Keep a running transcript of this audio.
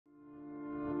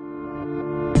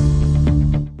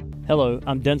Hello,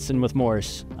 I'm Denson with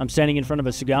Morris. I'm standing in front of a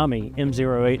Tsugami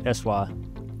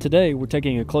M08SY. Today, we're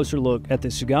taking a closer look at the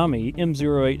Tsugami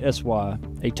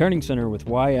M08SY, a turning center with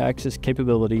Y-axis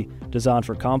capability designed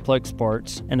for complex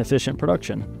parts and efficient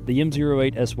production. The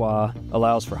M08SY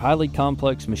allows for highly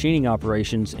complex machining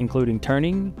operations including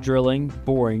turning, drilling,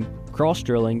 boring,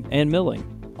 cross-drilling, and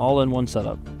milling, all in one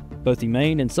setup. Both the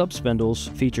main and sub spindles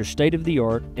feature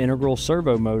state-of-the-art integral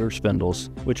servo motor spindles,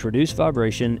 which reduce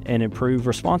vibration and improve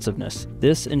responsiveness.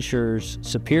 This ensures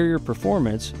superior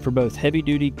performance for both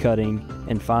heavy-duty cutting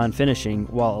and fine finishing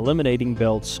while eliminating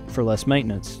belts for less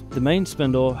maintenance. The main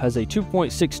spindle has a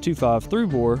 2.625 through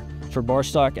bore for bar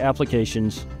stock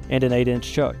applications and an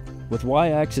 8-inch chuck. With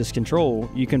Y-axis control,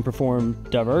 you can perform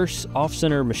diverse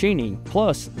off-center machining,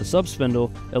 plus the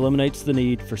sub-spindle eliminates the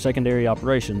need for secondary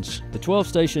operations. The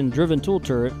 12-station driven tool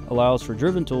turret allows for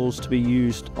driven tools to be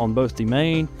used on both the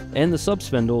main and the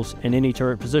sub-spindles in any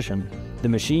turret position. The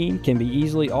machine can be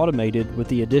easily automated with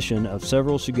the addition of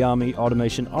several Tsugami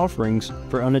automation offerings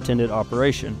for unattended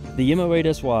operation. The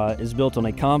M08SY is built on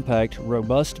a compact,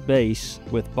 robust base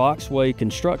with boxway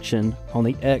construction on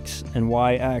the X and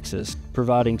Y axis,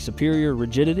 providing superior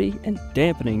rigidity and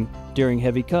dampening during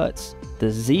heavy cuts. The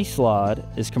Z-slide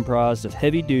is comprised of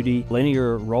heavy-duty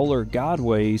linear roller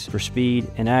guideways for speed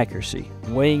and accuracy.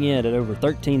 Weighing in at over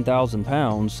 13,000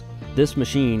 pounds, this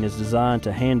machine is designed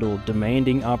to handle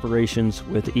demanding operations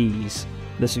with ease.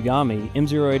 The Tsugami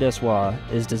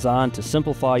M08SY is designed to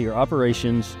simplify your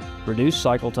operations, reduce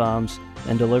cycle times,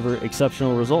 and deliver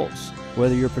exceptional results.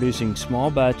 Whether you're producing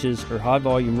small batches or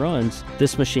high-volume runs,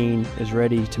 this machine is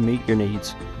ready to meet your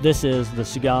needs. This is the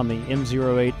Tsugami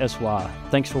M08SY.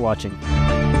 Thanks for watching.